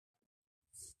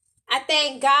I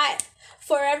thank God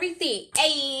for everything.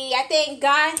 Hey, I thank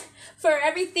God for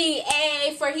everything.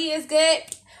 Hey, for he is good.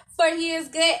 For he is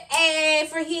good. Hey,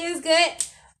 for he is good.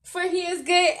 For he is good.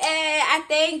 Hey, I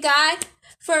thank God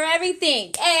for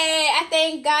everything. Hey, I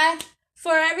thank God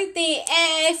for everything.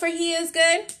 Hey, for he is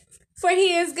good. For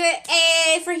he is good.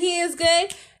 Hey, for he is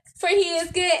good. For he is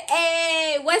good.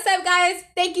 Hey, what's up, guys?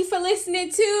 Thank you for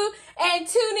listening to and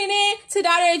tuning in to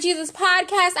Daughter of Jesus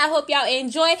podcast. I hope y'all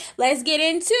enjoy. Let's get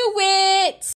into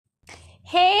it.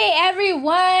 Hey,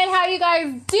 everyone. How you guys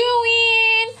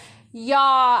doing?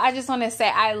 Y'all, I just want to say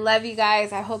I love you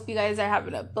guys. I hope you guys are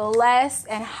having a blessed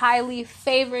and highly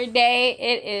favored day.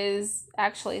 It is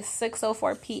actually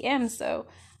 6:04 p.m., so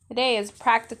the day is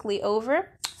practically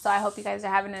over. So I hope you guys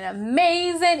are having an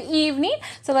amazing evening.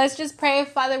 So let's just pray.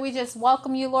 Father, we just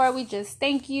welcome you, Lord. We just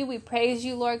thank you. We praise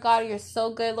you, Lord God. You're so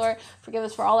good, Lord. Forgive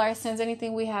us for all our sins.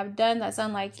 Anything we have done that's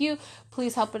unlike you,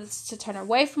 please help us to turn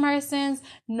away from our sins,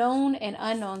 known and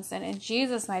unknown sin. In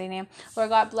Jesus' mighty name. Lord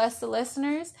God, bless the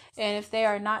listeners. And if they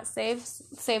are not saved,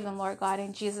 save them, Lord God,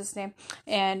 in Jesus' name.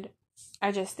 And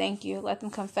I just thank you. Let them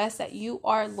confess that you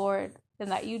are Lord, and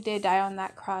that you did die on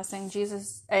that cross, and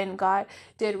Jesus and God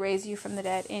did raise you from the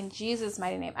dead. In Jesus'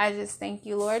 mighty name, I just thank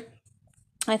you, Lord.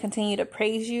 I continue to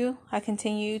praise you. I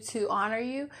continue to honor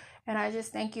you. And I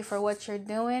just thank you for what you're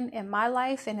doing in my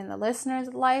life and in the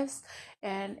listeners' lives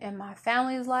and in my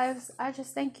family's lives. I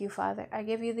just thank you, Father. I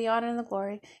give you the honor and the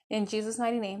glory. In Jesus'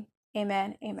 mighty name,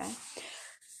 amen, amen.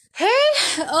 Hey,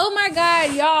 oh my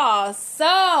God, y'all.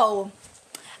 So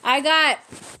I got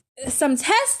some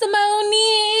testimonies.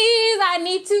 I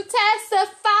need to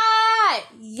testify.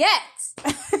 Yes.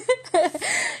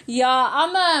 Y'all,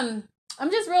 I'm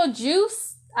just real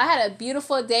juiced. I had a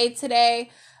beautiful day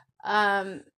today.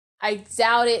 I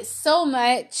doubted so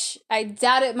much. I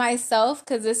doubted myself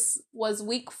because this was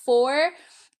week 4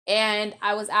 and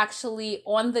I was actually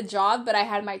on the job, but I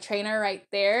had my trainer right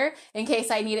there in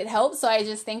case I needed help. So I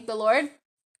just thanked the Lord.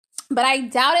 But I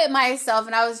doubted myself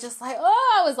and I was just like,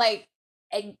 I was like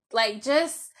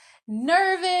just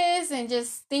nervous and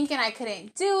just thinking I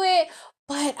couldn't do it.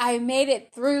 But I made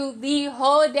it through the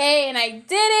whole day and I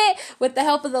did it with the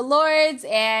help of the Lord's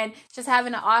and just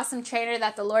having an awesome trainer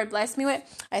that the Lord blessed me with.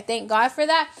 I thank God for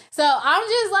that. So I'm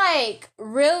just like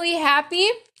really happy,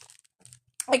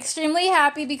 extremely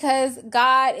happy because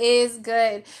God is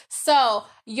good. So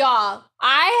y'all,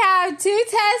 I have 2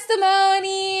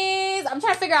 testimonies. I'm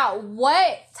trying to figure out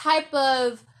what type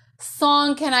of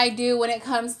song can I do when it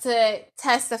comes to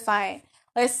testifying.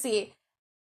 Let's see.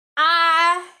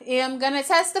 I am gonna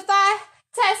testify. I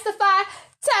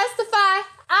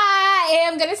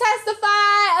am gonna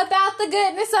testify about the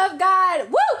goodness of God.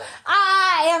 Woo!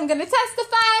 I am gonna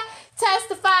testify.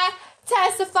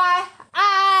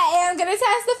 I am gonna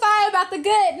testify about the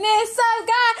goodness of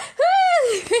God.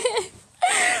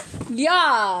 Woo!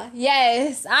 Y'all,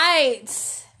 yes,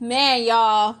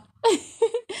 y'all.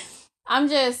 I'm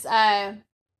just, I'm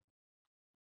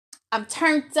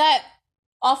turned up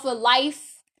off of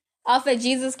life, off of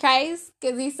Jesus Christ,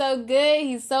 because he's so good.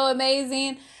 He's so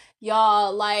amazing.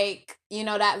 Y'all, like, you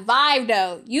know, that vibe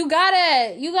though, you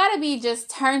gotta be just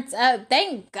turned up.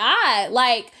 Thank God.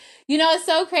 Like, you know, it's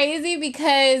so crazy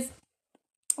because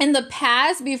in the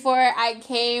past, before I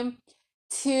came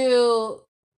to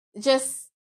just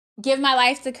give my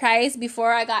life to Christ,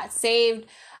 before I got saved,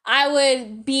 I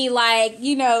would be like,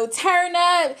 you know, turn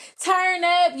up,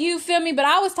 you feel me? But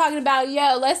I was talking about,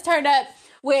 let's turn up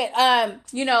with,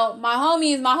 you know, my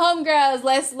homies, my homegirls,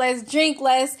 let's drink,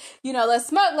 let's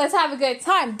smoke, let's have a good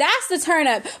time. That's the turn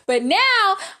up. But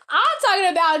now I'm talking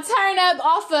about turn up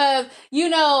off of, you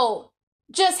know,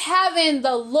 just having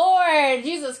the Lord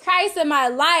Jesus Christ in my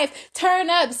life,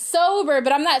 turn up sober.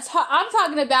 But I'm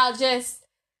talking about just,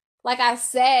 like I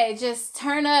said, just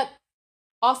turn up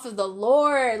off of the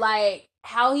Lord, like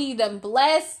how he done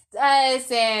blessed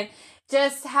us and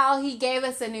just how he gave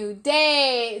us a new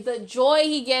day, the joy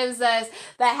he gives us,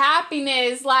 the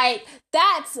happiness. Like,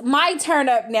 that's my turn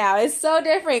up now. It's so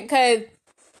different because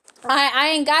I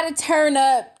ain't got to turn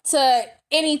up to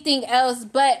anything else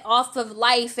but off of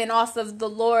life and off of the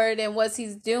Lord and what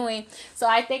he's doing. So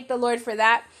I thank the Lord for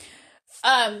that.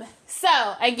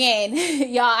 So again,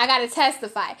 y'all, I got to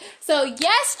testify. So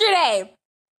yesterday,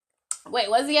 wait,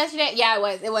 was it yesterday? Yeah, it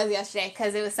was. It was yesterday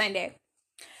because it was Sunday.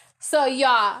 So,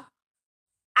 y'all,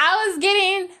 I was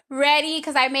getting ready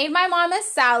because I made my mom a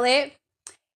salad.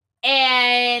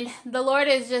 And the Lord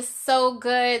is just so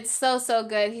good, so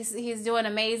good. He's doing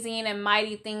amazing and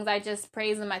mighty things. I just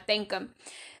praise him. I thank him.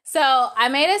 So, I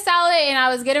made a salad and I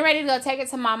was getting ready to go take it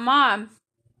to my mom.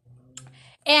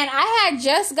 And I had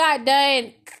just got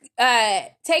done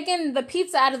taken the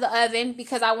pizza out of the oven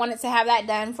because I wanted to have that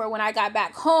done for when I got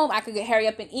back home. I could hurry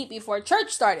up and eat before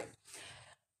church started.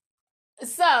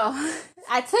 So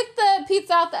I took the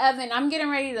pizza out the oven. I'm getting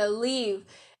ready to leave.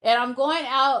 And I'm going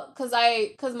out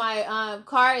because my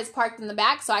car is parked in the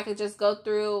back, so I could just go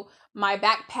through my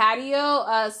back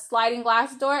patio, sliding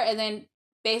glass door, and then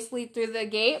basically through the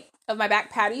gate of my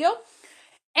back patio.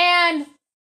 And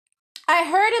I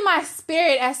heard in my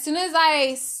spirit, as soon as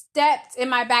I stepped in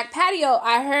my back patio,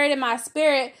 I heard in my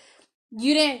spirit,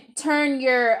 you didn't turn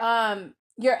your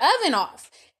oven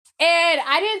off. And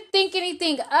I didn't think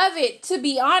anything of it. To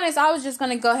be honest, I was just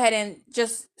going to go ahead and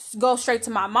just go straight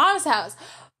to my mom's house.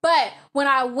 But when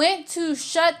I went to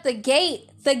shut the gate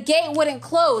wouldn't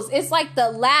close. It's like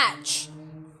the latch.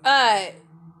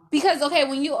 Because, okay,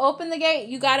 when you open the gate,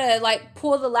 you got to, like,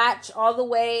 pull the latch all the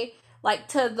way, like,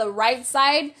 to the right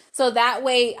side. So that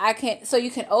way so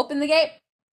you can open the gate.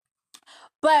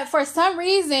 But for some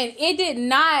reason, it did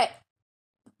not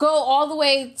go all the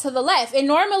way to the left. And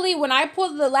normally when I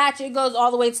pull the latch, it goes all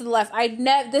the way to the left.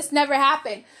 This never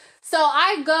happened. So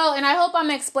I go, and I hope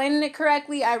I'm explaining it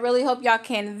correctly. I really hope y'all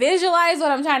can visualize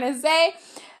what I'm trying to say.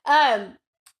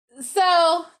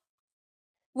 So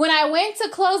when I went to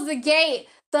close the gate,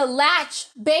 the latch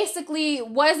basically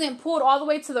wasn't pulled all the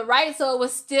way to the right. So it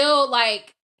was still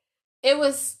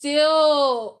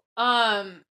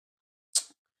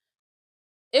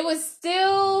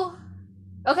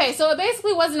okay, so it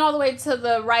basically wasn't all the way to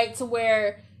the right to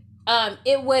where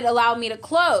it would allow me to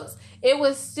close. It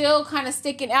was still kind of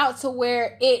sticking out to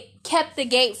where it kept the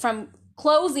gate from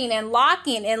closing and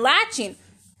locking and latching.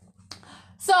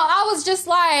 So I was just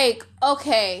like,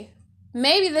 okay,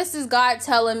 maybe this is God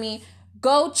telling me,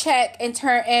 go check and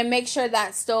turn and make sure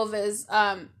that stove is,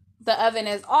 the oven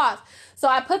is off. So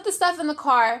I put the stuff in the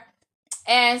car,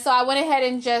 and so I went ahead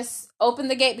and just opened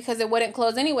the gate because it wouldn't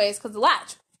close anyways because the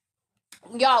latch.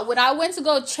 Y'all, when I went to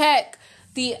go check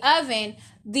the oven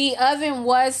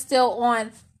was still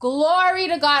on. Glory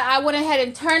to God. I went ahead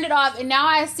and turned it off, and now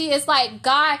I see it's like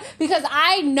God, because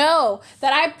I know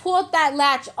that I pulled that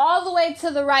latch all the way to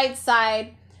the right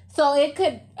side so it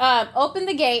could open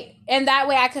the gate, and that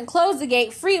way I can close the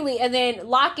gate freely and then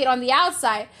lock it on the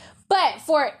outside. But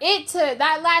for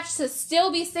that latch to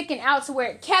still be sticking out to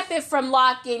where it kept it from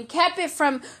locking, kept it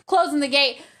from closing the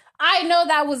gate, I know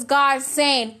that was God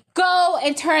saying, go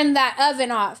and turn that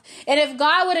oven off. And if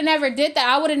God would have never did that,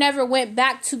 I would have never went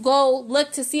back to go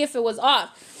look to see if it was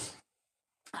off.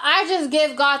 I just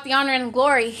give God the honor and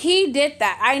glory. He did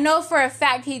that. I know for a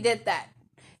fact he did that.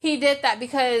 He did that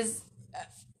because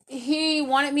he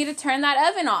wanted me to turn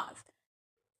that oven off.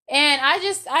 And I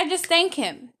just thank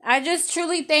him. I just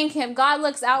truly thank him. God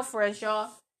looks out for us, y'all.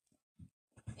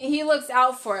 He looks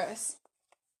out for us.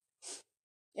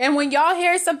 And when y'all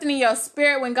hear something in your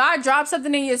spirit, when God drops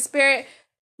something in your spirit,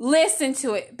 listen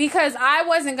to it. Because I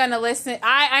wasn't going to listen.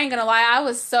 I ain't going to lie. I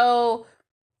was so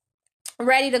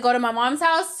ready to go to my mom's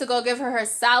house to go give her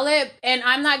salad. And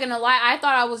I'm not going to lie. I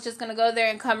thought I was just going to go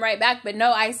there and come right back. But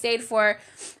no, I stayed for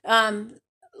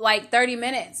like 30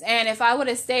 minutes. And if I would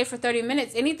have stayed for 30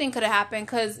 minutes, anything could have happened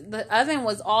because the oven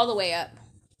was all the way up.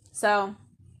 So,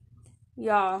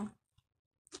 y'all.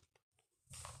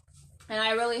 And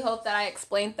I really hope that I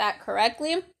explained that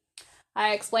correctly.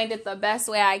 I explained it the best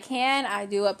way I can. I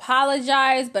do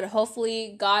apologize, but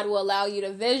hopefully God will allow you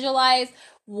to visualize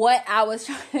what I was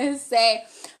trying to say.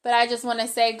 But I just want to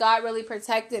say God really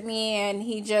protected me, and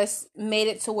he just made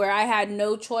it to where I had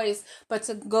no choice but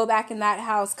to go back in that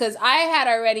house. Because I had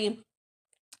already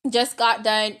just got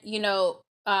done,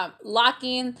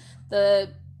 locking the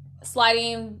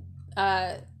sliding,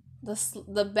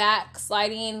 the back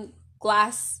sliding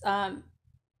glass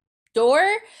door,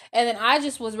 and then I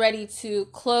just was ready to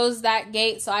close that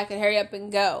gate so I could hurry up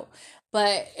and go.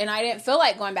 And I didn't feel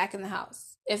like going back in the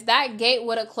house. If that gate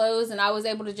would have closed and I was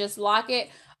able to just lock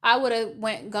it, I would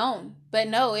have gone. But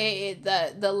no,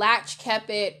 the latch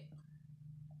kept it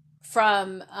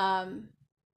from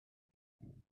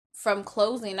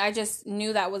closing. I just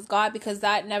knew that was God because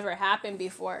that never happened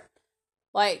before.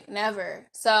 Like, never.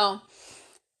 So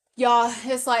y'all,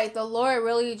 it's like the Lord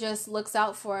really just looks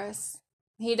out for us.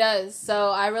 He does. So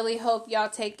I really hope y'all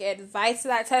take advice to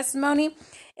that testimony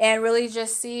and really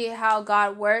just see how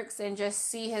God works and just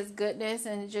see his goodness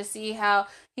and just see how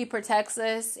he protects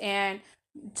us, and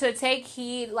to take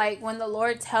heed, like when the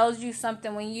Lord tells you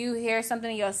something, when you hear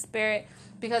something in your spirit,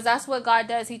 because that's what God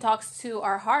does. He talks to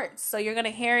our hearts. So you're going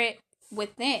to hear it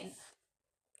within.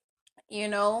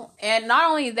 And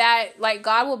not only that, like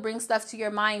God will bring stuff to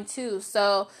your mind too.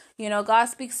 So, God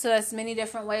speaks to us many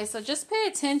different ways. So just pay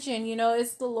attention,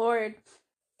 it's the Lord.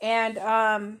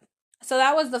 And So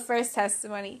that was the first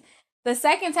testimony. The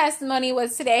second testimony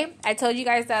was today. I told you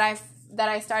guys that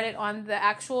I started on the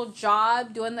actual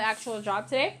job, doing the actual job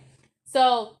today.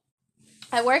 So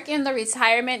I work in the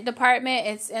retirement department.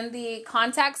 It's in the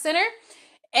contact center.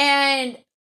 And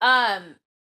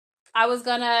I was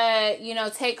gonna,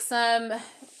 take some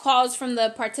calls from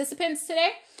the participants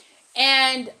today.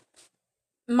 And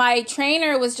my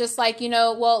trainer was just like,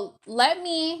 well, let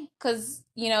me, because,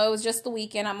 it was just the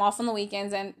weekend. I'm off on the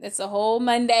weekends and it's a whole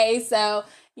Monday. So,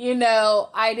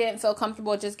 I didn't feel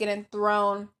comfortable just getting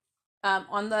thrown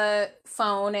on the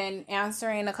phone and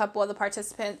answering a couple of the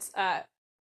participants'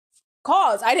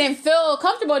 calls. I didn't feel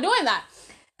comfortable doing that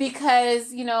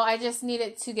because, I just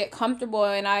needed to get comfortable,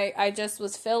 and I just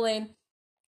was feeling,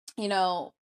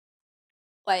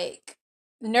 like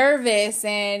nervous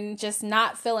and just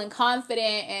not feeling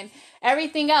confident and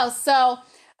everything else. So,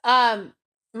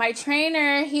 my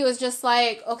trainer, he was just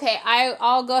like, okay,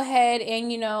 I'll go ahead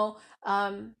and,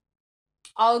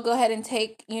 I'll go ahead and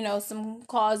take, some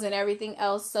calls and everything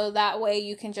else. So that way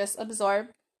you can just absorb.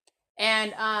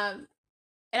 And I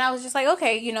was just like,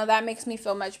 okay, that makes me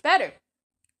feel much better.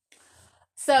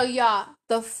 So y'all,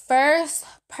 the first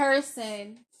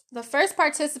participant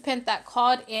that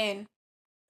called in,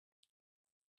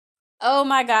 oh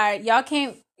my God,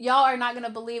 y'all are not going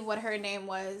to believe what her name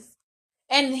was.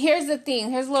 And here's the thing,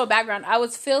 here's a little background. I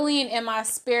was feeling in my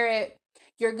spirit,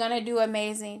 you're going to do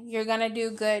amazing. You're going to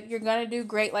do good. You're going to do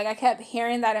great. Like I kept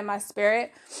hearing that in my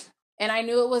spirit, and I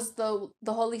knew it was the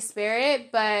Holy Spirit,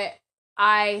 but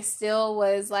I still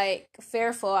was like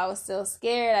fearful. I was still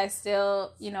scared. I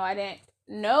still, I didn't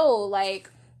know, like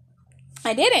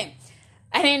I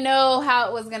didn't know how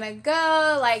it was going to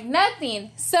go, like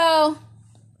nothing. So,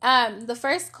 the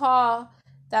first call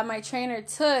that my trainer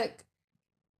took,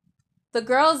 the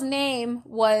girl's name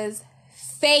was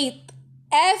Faith.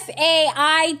 Faith.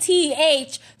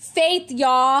 Faith,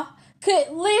 y'all.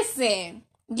 Listen,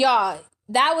 y'all.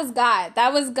 That was God.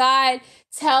 That was God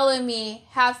telling me,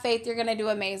 have faith, you're going to do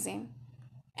amazing.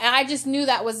 And I just knew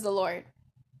that was the Lord.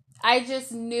 I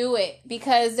just knew it,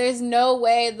 because there's no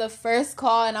way the first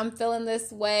call and I'm feeling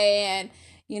this way, and,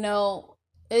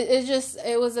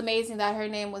 it was amazing that her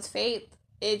name was Faith.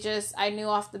 I knew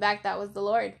off the back that was the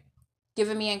Lord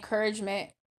giving me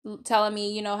encouragement, telling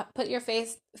me, put your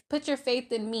faith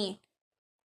in me.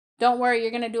 Don't worry,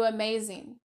 you're going to do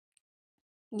amazing.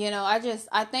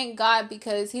 I thank God,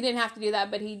 because he didn't have to do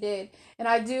that, but he did. And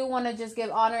I do want to just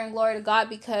give honor and glory to God,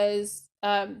 because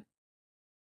I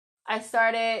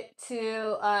started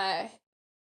to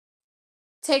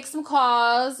take some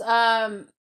calls. And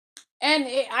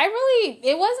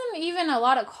it wasn't even a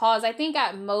lot of calls. I think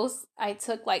at most I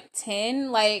took like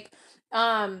 10. Like,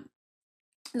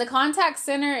 the contact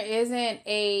center isn't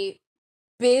a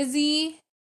busy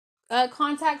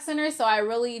contact center, so I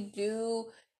really do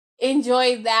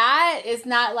enjoy that. It's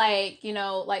not like,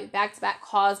 like back-to-back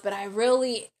calls, but I'm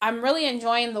really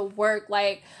enjoying the work.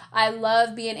 Like, I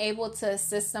love being able to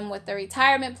assist them with their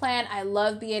retirement plan. I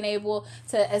love being able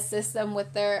to assist them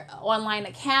with their online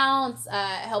accounts,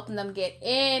 helping them get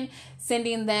in,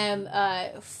 sending them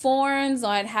forms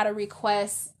on how to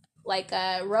request like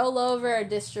a rollover or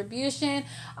distribution.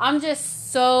 I'm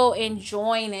just so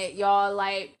enjoying it, y'all.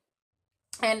 Like,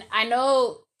 and I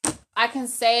know I can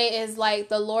say is like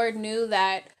the Lord knew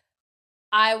that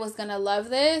I was gonna love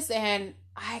this, and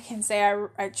I can say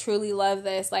I truly love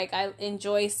this. Like, I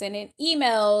enjoy sending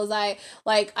emails. I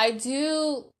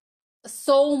do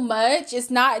so much.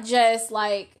 It's not just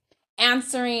like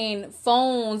answering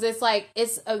phones. It's like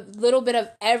it's a little bit of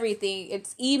everything.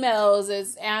 It's emails,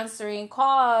 it's answering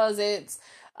calls, it's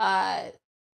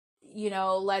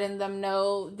letting them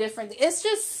know different.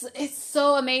 It's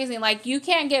so amazing. Like, you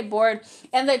can't get bored.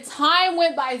 And the time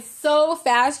went by so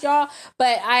fast, y'all.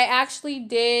 But I actually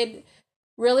did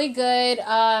really good.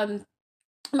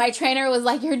 My trainer was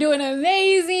like, you're doing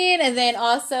amazing. And then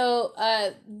also,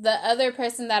 the other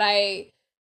person that I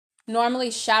normally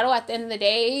shadow at the end of the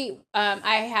day,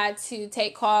 I had to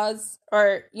take calls,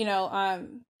 or,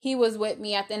 he was with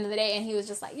me at the end of the day, and he was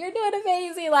just like, you're doing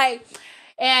amazing. Like,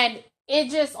 and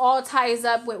it just all ties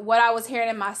up with what I was hearing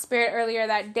in my spirit earlier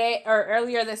that day, or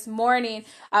earlier this morning.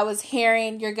 I was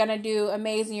hearing, you're going to do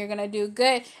amazing, you're going to do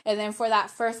good. And then for that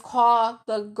first call,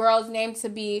 the girl's name to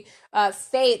be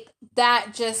Faith,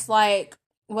 that just like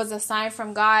was a sign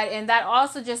from God. And that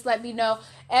also just let me know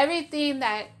everything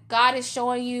that God is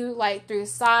showing you, like through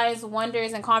signs,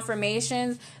 wonders, and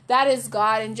confirmations, that is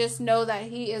God. And just know that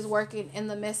he is working in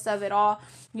the midst of it all.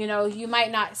 You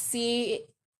might not see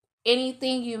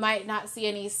anything, you might not see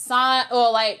any sign,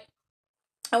 or like,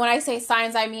 and when I say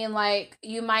signs, I mean like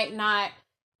you might not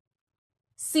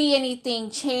see anything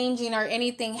changing or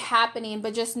anything happening,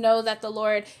 but just know that the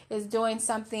Lord is doing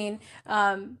something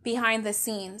behind the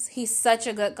scenes. He's such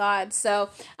a good God. So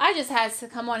I just had to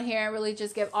come on here and really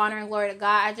just give honor and glory to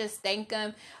God. I just thank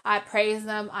him. I praise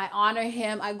him. I honor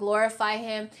him. I glorify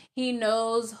him. He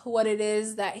knows what it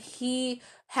is that he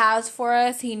has for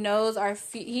us. He knows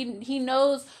he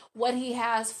knows what he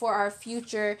has for our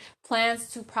future plans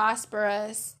to prosper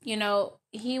us.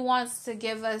 He wants to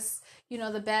give us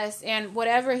the best, and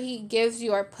whatever he gives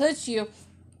you or puts you,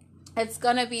 it's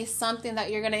gonna be something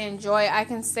that you're gonna enjoy. I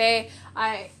can say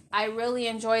I really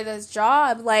enjoy this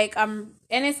job. And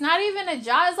it's not even a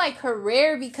job, it's like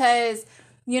career, because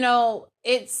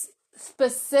it's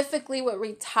specifically with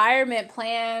retirement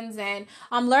plans, and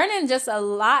I'm learning just a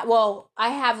lot. Well, I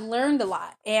have learned a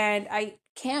lot, and I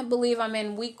can't believe I'm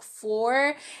in week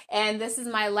 4 and this is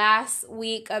my last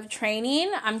week of training.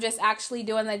 I'm just actually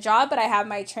doing the job, but I have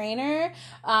my trainer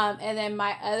and then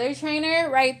my other trainer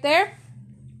right there.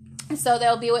 So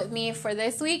they'll be with me for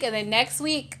this week, and then next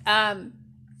week I'm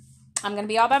going to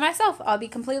be all by myself. I'll be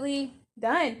completely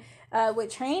done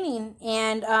with training,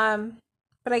 and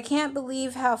but I can't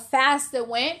believe how fast it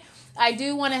went. I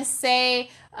do want to say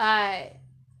I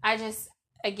just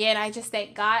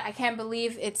thank God. I can't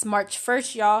believe it's March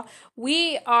 1st, y'all.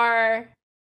 We are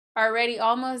already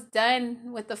almost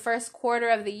done with the first quarter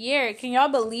of the year. Can y'all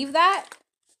believe that?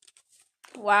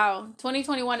 Wow.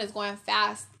 2021 is going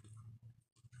fast.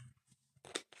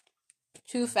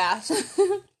 Too fast.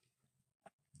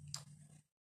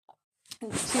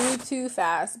 Too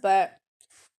fast. But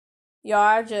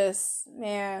y'all just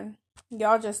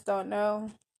don't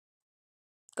know.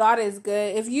 God is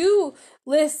good. If you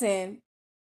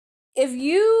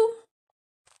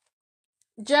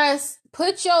just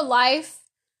put your life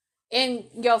and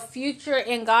your future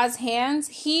in God's hands,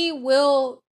 he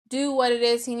will do what it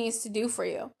is he needs to do for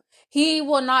you. He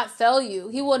will not fail you.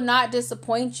 He will not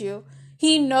disappoint you.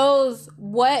 He knows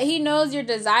your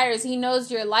desires. He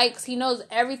knows your likes. He knows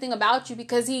everything about you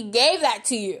because he gave that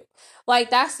to you.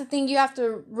 That's the thing you have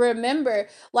to remember.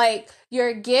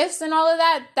 Your gifts and all of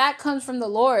that comes from the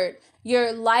Lord.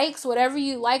 Your likes, whatever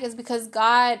you like, is because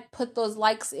God put those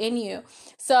likes in you.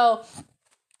 So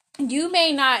you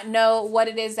may not know what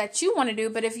it is that you want to do,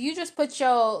 but if you just put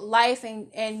your life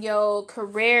and your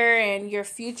career and your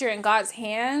future in God's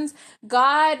hands, he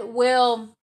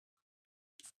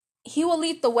will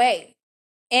lead the way.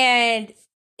 And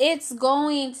it's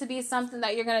going to be something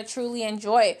that you're going to truly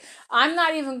enjoy. I'm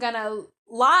not even going to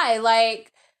lie.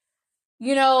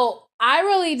 I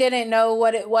really didn't know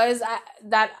what it was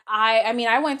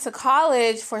I went to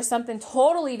college for something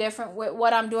totally different with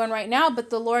what I'm doing right now, but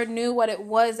the Lord knew what it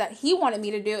was that he wanted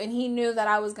me to do, and he knew that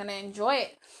I was going to enjoy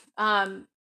it. And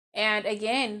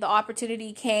again, the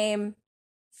opportunity came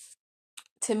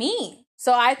to me.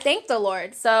 So I thank the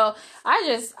Lord. So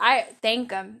I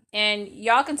thank him. And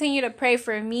y'all continue to pray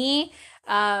for me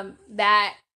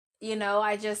that,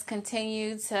 I just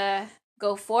continue to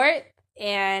go forth,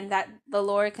 and that the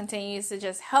Lord continues to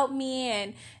just help me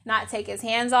and not take his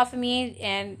hands off of me.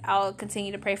 And I'll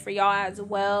continue to pray for y'all as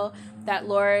well, that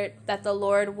the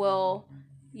Lord will,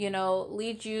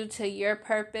 lead you to your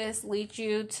purpose, lead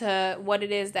you to what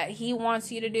it is that he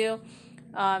wants you to do.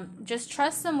 Just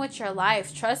trust him with your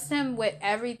life. Trust him with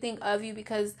everything of you,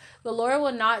 because the Lord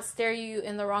will not steer you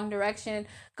in the wrong direction.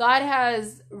 God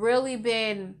has really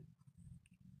been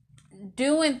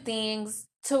doing things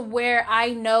to where I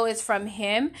know it's from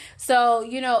him. So,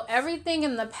 everything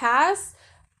in the past,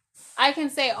 I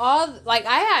can say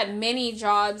I had many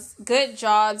jobs, good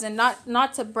jobs, and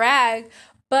not to brag,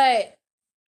 but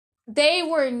they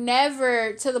were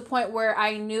never to the point where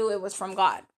I knew it was from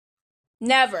God.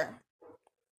 Never.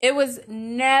 It was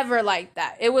never like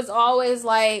that. It was always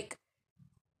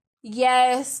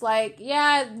yes,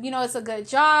 yeah, it's a good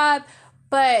job,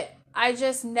 but I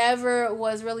just never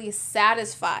was really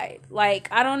satisfied.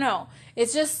 I don't know.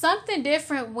 It's just something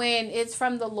different when it's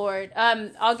from the Lord.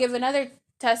 I'll give another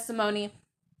testimony.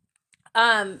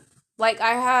 I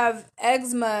have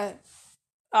eczema.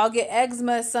 I'll get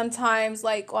eczema sometimes,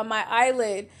 on my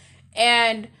eyelid.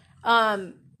 And,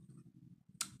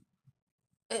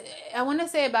 I want to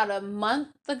say about a month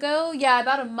ago. Yeah,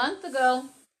 about a month ago,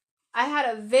 I had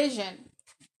a vision.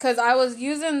 Because I was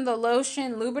using the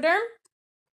lotion Lubriderm.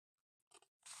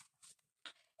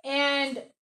 And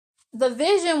the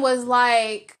vision was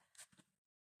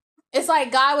it's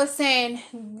like God was saying,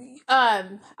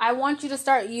 I want you to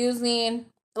start using,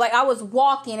 I was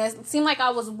walking. It seemed like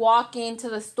I was walking to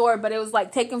the store, but it was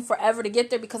taking forever to get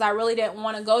there because I really didn't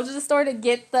want to go to the store to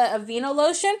get the Aveeno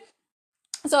lotion.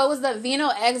 So it was the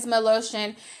Aveeno eczema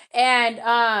lotion.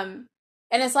 And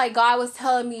And it's like God was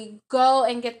telling me, go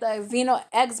and get the Aveeno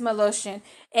eczema lotion.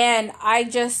 And I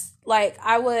just, like,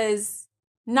 I was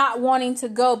not wanting to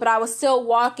go, but I was still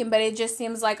walking, but it just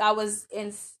seems like I was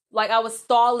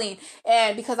stalling,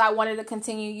 and because I wanted to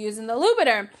continue using the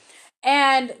Lubriderm.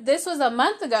 And this was a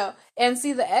month ago. And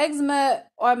see, the eczema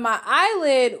on my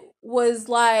eyelid was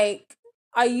like,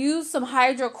 I used some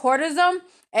hydrocortisone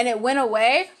and it went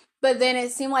away, but then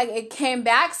it seemed like it came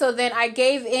back. So then I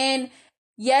gave in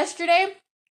yesterday.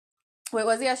 Wait,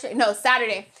 was it yesterday? No,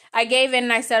 Saturday. I gave in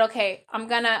and I said, okay, I'm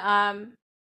gonna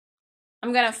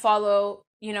follow,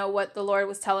 what the Lord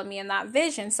was telling me in that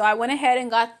vision. So I went ahead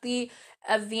and got the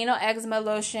Aveeno eczema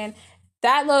lotion.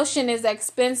 That lotion is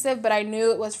expensive, but I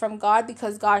knew it was from God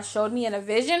because God showed me in a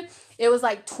vision. It was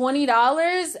like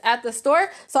 $20 at the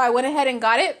store. So I went ahead and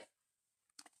got it.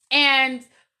 And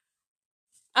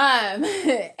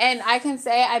and I can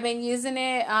say I've been using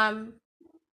it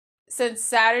since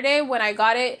Saturday when I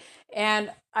got it,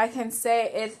 and I can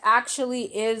say it actually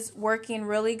is working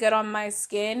really good on my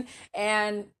skin,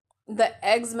 and the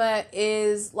eczema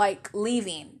is like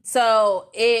leaving. So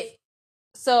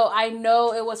I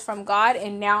know it was from God,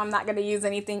 and now I'm not going to use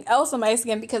anything else on my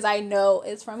skin because I know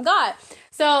it's from God.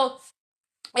 So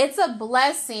it's a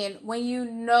blessing when you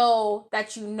know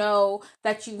that you know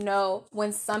that you know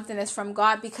when something is from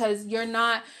God, because you're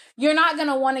not going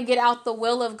to want to get out the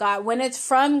will of God. When it's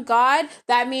from God,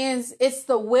 that means it's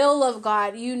the will of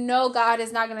God. God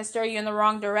is not going to steer you in the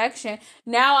wrong direction.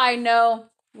 Now I know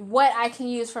what I can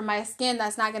use for my skin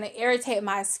that's not going to irritate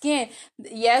my skin.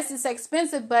 Yes, it's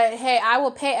expensive, but hey, I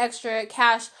will pay extra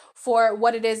cash for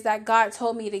what it is that God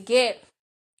told me to get.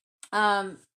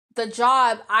 The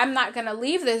job, I'm not going to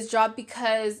leave this job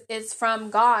because it's from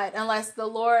God unless the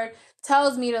Lord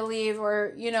tells me to leave,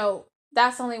 or,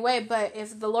 that's the only way. But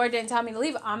if the Lord didn't tell me to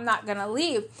leave, I'm not going to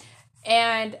leave.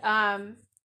 And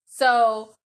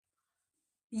so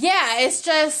yeah,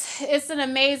 it's an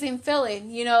amazing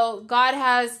feeling. God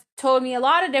has told me a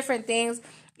lot of different things.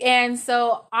 And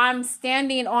so I'm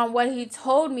standing on what he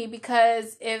told me,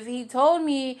 because if he told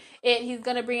me it, he's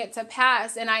going to bring it to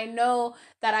pass. And I know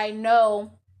that I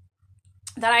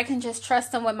can just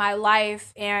trust him with my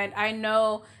life, and I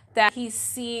know that he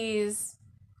sees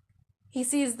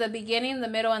the beginning, the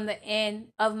middle, and the end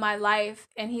of my life,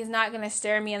 and he's not going to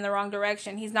steer me in the wrong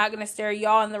direction. He's not going to steer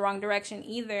y'all in the wrong direction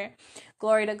either.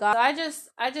 Glory to God. I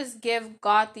just give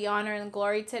God the honor and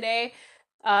glory today.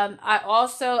 I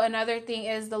also, another thing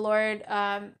is, the Lord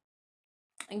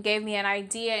gave me an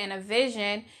idea and a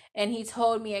vision, and he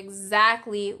told me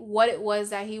exactly what it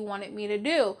was that he wanted me to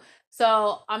do.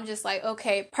 So I'm just like,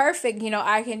 okay, perfect.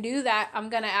 I can do that. I'm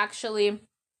going to actually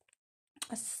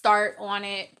start on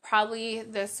it probably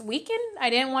this weekend. I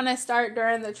didn't want to start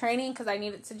during the training because I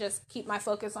needed to just keep my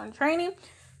focus on training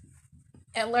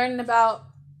and learning about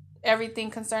everything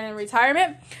concerning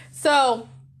retirement. So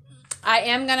I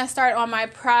am going to start on my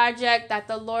project that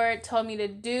the Lord told me to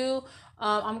do.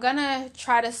 I'm going to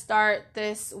try to start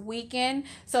this weekend.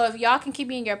 So if y'all can keep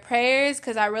me in your prayers,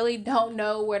 because I really don't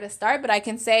know where to start. But I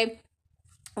can say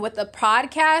with the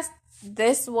podcast,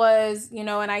 this was, an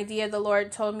idea the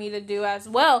Lord told me to do as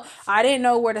well. I didn't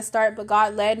know where to start, but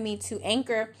God led me to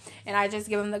Anchor, and I just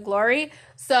give him the glory.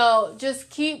 So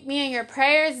just keep me in your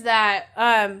prayers that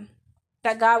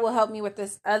God will help me with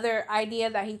this other idea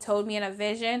that he told me in a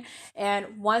vision.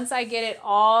 And once I get it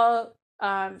all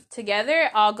together,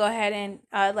 I'll go ahead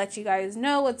and let you guys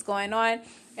know what's going on,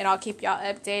 and I'll keep y'all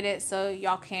updated so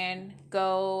y'all can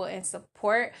go and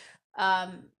support.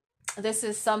 This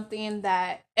is something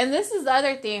that, and this is the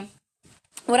other thing,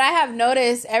 what I have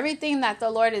noticed, everything that the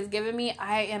Lord has given me,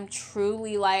 I am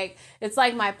truly like, it's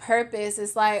like my purpose.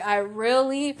 It's like I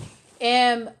really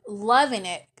am loving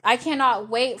it. I cannot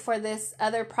wait for this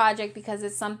other project because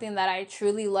it's something that I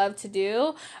truly love to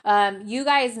do. You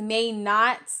guys may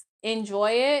not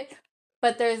enjoy it,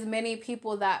 but there's many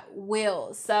people that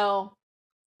will. So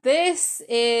this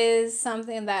is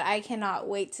something that I cannot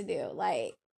wait to do.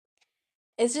 Like,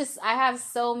 it's just, I have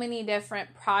so many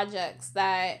different projects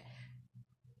that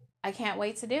I can't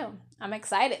wait to do. I'm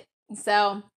excited.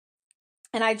 So,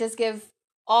 and I just give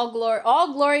all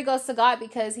glory goes to God,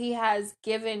 because he has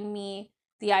given me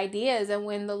the ideas. And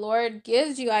when the Lord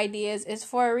gives you ideas, it's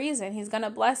for a reason. He's going to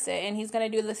bless it, and he's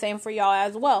going to do the same for y'all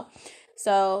as well.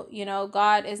 So,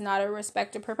 God is not a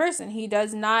respecter per person. He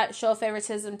does not show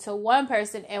favoritism to one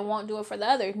person and won't do it for the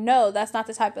other. No, that's not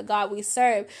the type of God we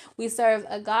serve. We serve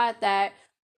a God that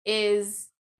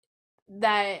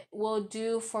will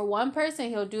do for one person,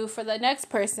 he'll do for the next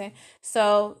person.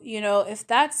 So, if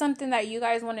that's something that you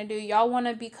guys want to do, y'all want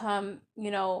to become,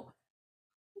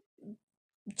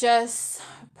 just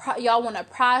y'all want to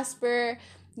prosper,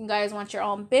 you guys want your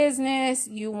own business,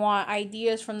 you want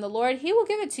ideas from the Lord, he will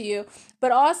give it to you.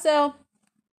 But also,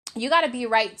 you got to be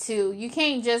right too. You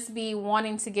can't just be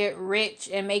wanting to get rich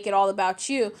and make it all about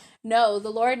you. No, the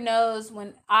Lord knows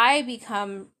when I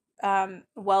become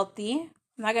wealthy,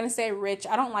 I'm not going to say rich,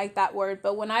 I don't like that word,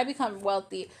 but when I become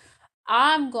wealthy,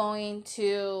 I'm going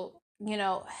to,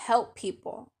 help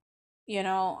people.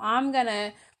 I'm going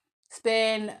to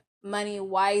spend money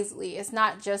wisely. It's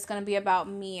not just going to be about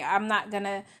me. I'm not going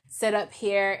to sit up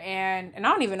here and I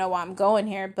don't even know why I'm going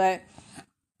here, but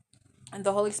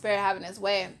the Holy Spirit having his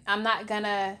way. I'm not going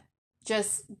to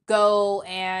just go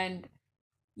and,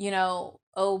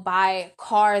 buy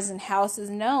cars and houses.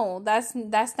 No, that's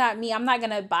not me. I'm not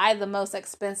going to buy the most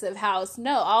expensive house.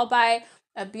 No, I'll buy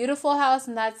a beautiful house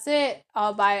and that's it.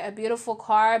 I'll buy a beautiful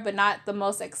car, but not the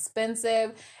most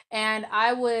expensive. And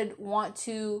I would want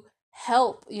to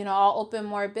help, I'll open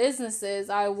more businesses.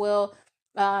 I will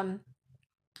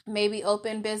maybe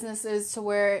open businesses to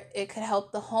where it could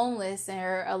help the homeless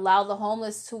or allow the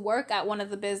homeless to work at one of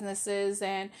the businesses.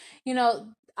 And,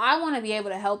 I want to be able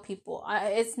to help people.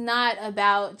 It's not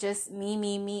about just me.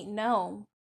 No,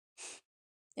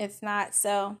 it's not.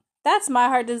 So that's my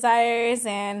heart desires.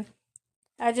 And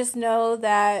I just know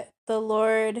that the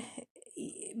Lord,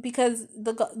 because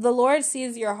the Lord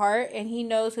sees your heart and he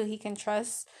knows who he can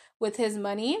trust with his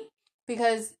money,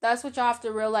 because that's what y'all have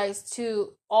to realize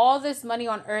too. All this money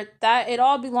on earth, that it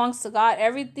all belongs to God.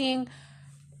 Everything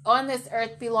on this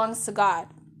earth belongs to God.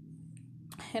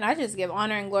 And I just give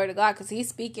honor and glory to God because he's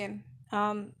speaking.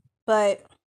 But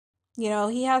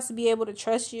he has to be able to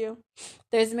trust you.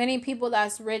 There's many people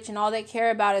that's rich and all they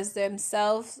care about is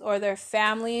themselves or their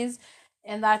families,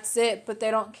 and that's it, but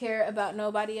they don't care about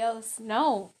nobody else.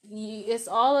 No, it's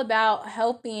all about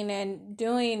helping and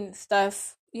doing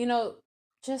stuff,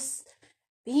 just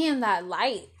being that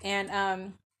light.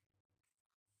 And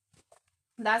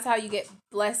that's how you get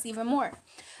blessed even more.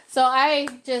 So I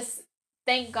just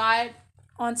thank God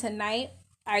on tonight.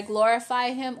 I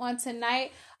glorify him on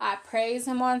tonight. I praise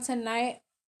him on tonight.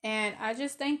 And I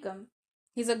just thank him.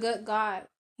 He's a good God.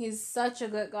 He's such a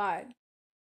good God.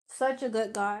 Such a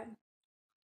good God.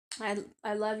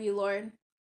 I love you, Lord.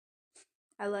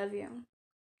 I love you.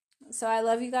 So I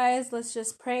love you guys. Let's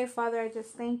just pray. Father, I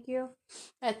just thank you.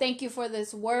 I thank you for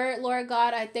this word, Lord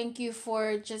God. I thank you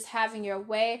for just having your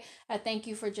way. I thank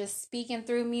you for just speaking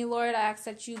through me, Lord. I ask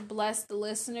that you bless the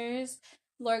listeners,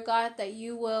 Lord God, that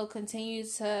you will continue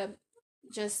to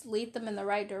just lead them in the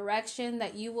right direction,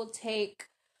 that you will take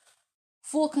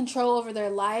full control over their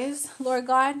lives, Lord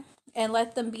God, and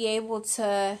let them be able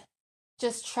to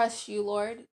just trust you,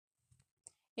 Lord.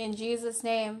 In Jesus'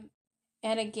 name.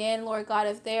 And again, Lord God,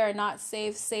 if they are not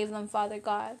saved, save them, Father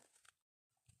God.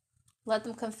 Let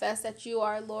them confess that you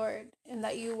are Lord and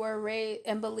that you were raised,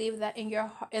 and believe that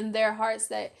in their hearts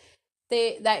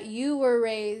that you were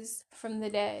raised from the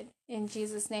dead. In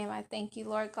Jesus' name, I thank you,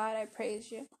 Lord God. I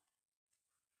praise you.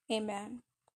 Amen.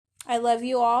 I love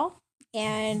you all.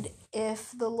 And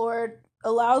if the Lord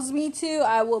allows me to,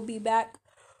 I will be back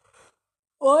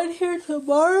on here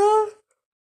tomorrow.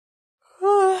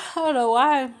 I don't know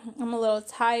why. I'm a little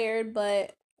tired,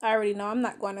 but I already know I'm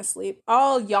not going to sleep.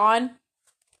 I'll yawn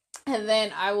and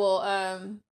then I will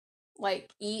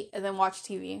eat and then watch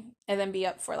TV and then be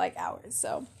up for hours.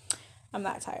 So I'm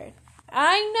not tired.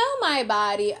 I know my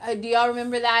body. Do y'all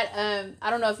remember that? I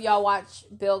don't know if y'all watch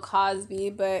Bill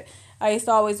Cosby, but I used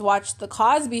to always watch The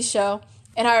Cosby Show.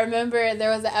 And I remember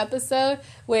there was an episode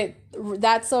with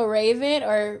That's So Raven,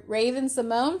 or Raven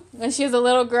Simone, when she was a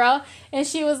little girl. And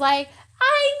she was like,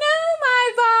 I know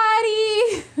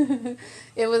my body.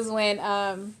 It was when,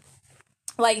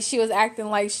 she was acting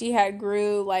like she had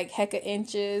grew, hecka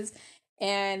inches.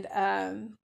 And,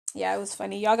 yeah, it was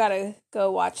funny. Y'all gotta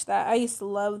go watch that. I used to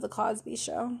love The Cosby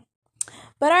Show.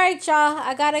 But all right, y'all,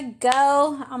 I gotta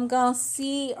go. I'm gonna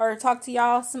see or talk to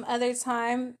y'all some other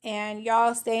time, and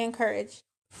y'all stay encouraged.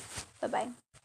 Bye-bye.